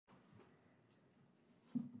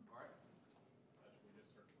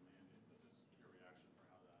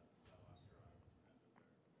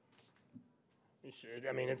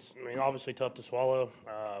Obviously tough to swallow.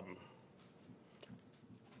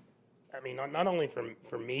 Not only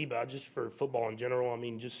for me, but just for football in general.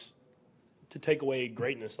 Just to take away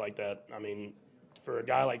greatness like that. For a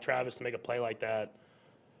guy like Travis to make a play like that,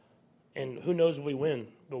 and who knows if we win.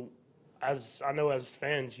 But as I know, as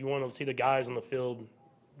fans, you want to see the guys on the field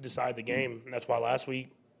decide the game. And that's why last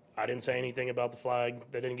week I didn't say anything about the flag.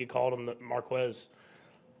 They didn't get called on the Marquez.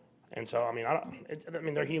 And so,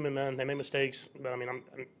 they're human, man. They make mistakes. But,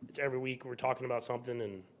 it's every week we're talking about something,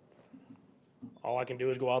 and all I can do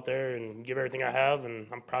is go out there and give everything I have, and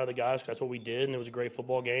I'm proud of the guys because that's what we did, and it was a great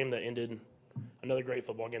football game that ended – another great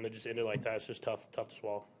football game that just ended like that. It's just tough to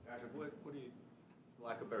swallow. Patrick, what do you – for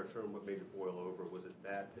lack of a better term, what made it boil over? Was it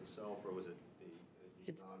that itself, or was it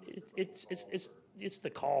it's the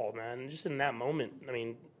call, man. Just in that moment,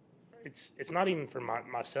 it's not even for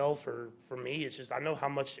myself or for me. It's just I know how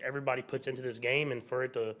much everybody puts into this game, and for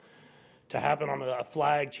it to happen on a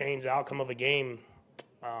flag change the outcome of a game.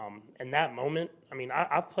 In that moment,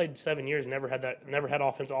 I've played 7 years, never had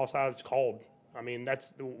offense all sides called.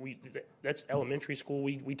 That's elementary school.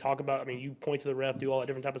 We talk about. You point to the ref, do all that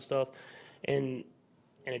different type of stuff, and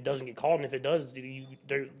it doesn't get called. And if it does,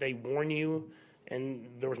 they warn you. And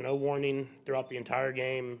there was no warning throughout the entire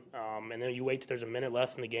game. And then you wait till there's a minute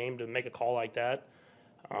left in the game to make a call like that.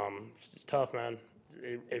 It's tough, man.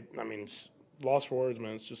 It's lost for words,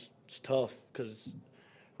 man. It's tough because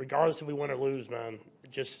regardless if we win or lose, man,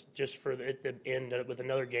 just for it to end with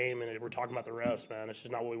another game and we're talking about the refs, man, it's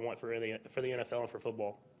just not what we want for the NFL and for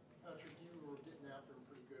football. Patrick, you were getting after him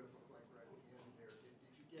pretty good, it looked like, right at the end there. Did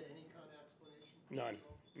you get any kind of explanation?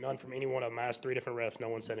 None from any one of them. I asked 3 different refs. No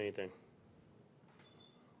one said anything.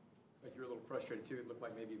 Like you're a little frustrated too. It looked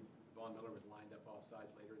like maybe Von Miller was lined up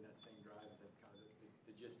offsides later in that same drive. Is that kind of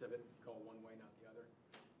the gist of it? Call one way, not the other.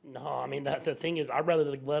 No, the thing is, I'd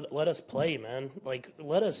rather let us play, man. Like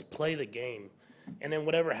let us play the game, and then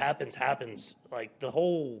whatever happens, happens. Like the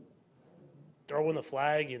whole throwing the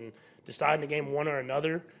flag and deciding the game one or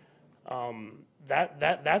another.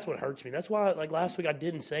 That's what hurts me. That's why, like last week, I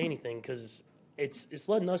didn't say anything because. It's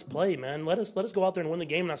letting us play, man. Let us go out there and win the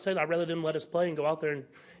game. And I said I'd rather them let us play and go out there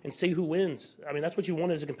and see who wins. That's what you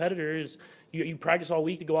want as a competitor is you practice all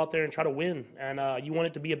week to go out there and try to win. And you want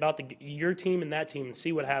it to be about your team and that team and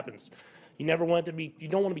see what happens. You never want it to be – you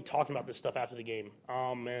don't want to be talking about this stuff after the game.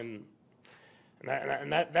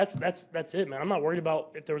 That's it, man. I'm not worried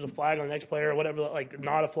about if there was a flag on the next player or whatever, like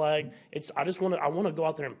not a flag. I want to go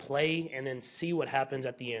out there and play and then see what happens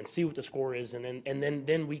at the end, see what the score is, and then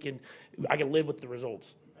I can live with the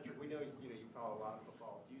results. Patrick, we know you follow a lot of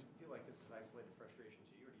football. Do you feel like this is isolated frustration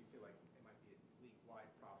to you, or do you feel like it might be a league-wide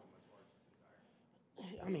problem as far as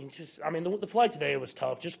this entire? The flag today was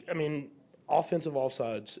tough. Offensive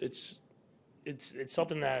offsides. It's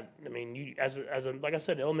something that you as a like I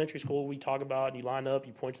said, elementary school we talk about. And you line up,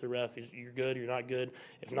 you point to the ref. You're good, you're not good.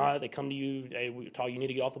 If not, they come to you. Hey, you need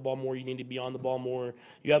to get off the ball more. You need to be on the ball more.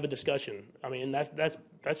 You have a discussion. That's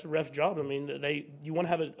the ref's job. You want to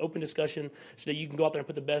have an open discussion so that you can go out there and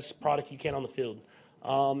put the best product you can on the field.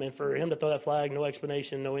 And for him to throw that flag, no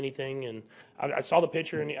explanation, no anything. And I saw the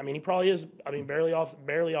picture, and he probably is. Barely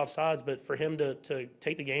offsides. But for him to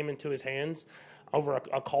take the game into his hands. Over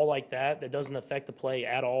a call like that doesn't affect the play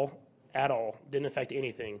at all, didn't affect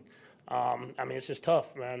anything. It's just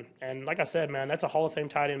tough, man. And like I said, man, that's a Hall of Fame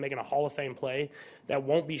tight end making a Hall of Fame play that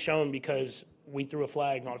won't be shown because we threw a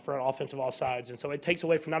flag for an offensive offsides. And so it takes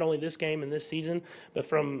away from not only this game and this season, but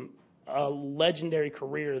from a legendary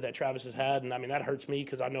career that Travis has had. And, that hurts me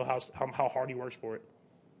because I know how hard he works for it.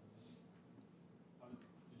 When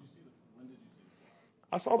did you see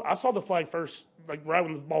the flag? I saw the flag first, like right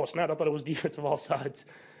when the ball was snapped. I thought it was defensive offsides,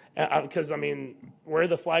 because where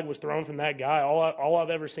the flag was thrown from that guy, all I've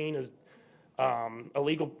ever seen is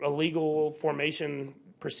illegal formation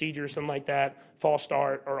procedure, something like that, false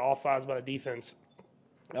start or offsides by the defense.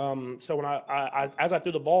 So when as I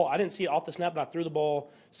threw the ball, I didn't see it off the snap, but I threw the ball,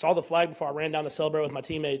 saw the flag before I ran down to celebrate with my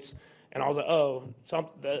teammates. And I was like, oh,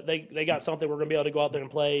 they got something. We're going to be able to go out there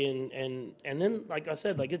and play. And then, like I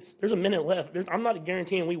said, there's a minute left. I'm not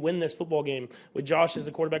guaranteeing we win this football game with Josh as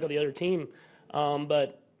the quarterback of the other team.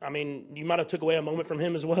 But, you might have took away a moment from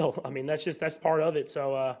him as well. That's part of it.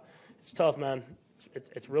 So it's tough, man.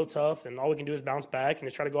 It's real tough. And all we can do is bounce back and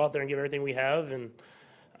just try to go out there and give everything we have. And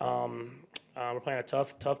we're playing a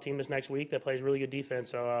tough team this next week that plays really good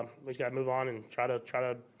defense. So we just got to move on and try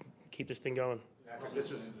to keep this thing going.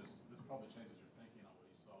 This probably changes your thinking on what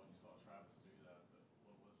you saw when you saw Travis do that.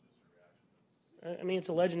 But what was just your reaction? It's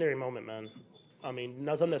a legendary moment, man.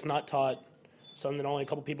 Something that's not taught, something that only a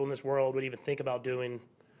couple people in this world would even think about doing.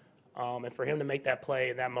 And for him to make that play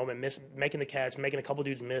in that moment, making the catch, making a couple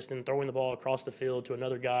dudes miss, and throwing the ball across the field to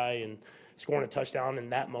another guy and scoring a touchdown in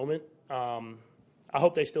that moment, I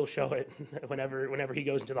hope they still show it whenever he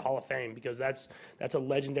goes into the Hall of Fame, because that's a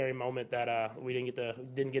legendary moment that we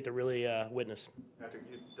didn't get to really witness. Patrick,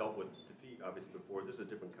 you dealt with defeat obviously before. This is a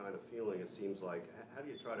different kind of feeling. It seems like. How do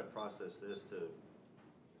you try to process this to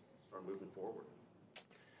start moving forward?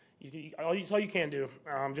 All you can do.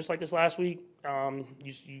 Just like this last week,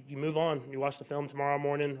 you move on. You watch the film tomorrow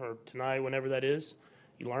morning or tonight, whenever that is.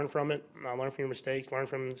 You learn from it. Learn from your mistakes. Learn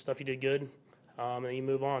from the stuff you did good. And then you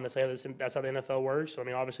move on. That's how the NFL works. I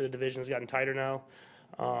mean, obviously the division has gotten tighter now.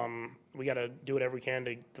 We got to do whatever we can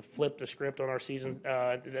to flip the script on our season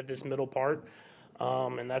at this middle part.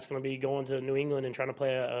 And that's going to be going to New England and trying to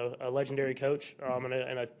play a legendary coach and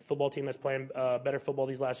a football team that's playing better football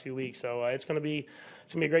these last few weeks. So it's going to be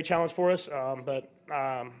a great challenge for us. But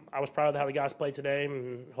I was proud of how the guys played today,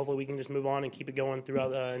 and hopefully we can just move on and keep it going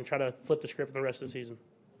throughout and try to flip the script in the rest of the season.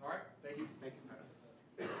 All right, thank you. Thank you.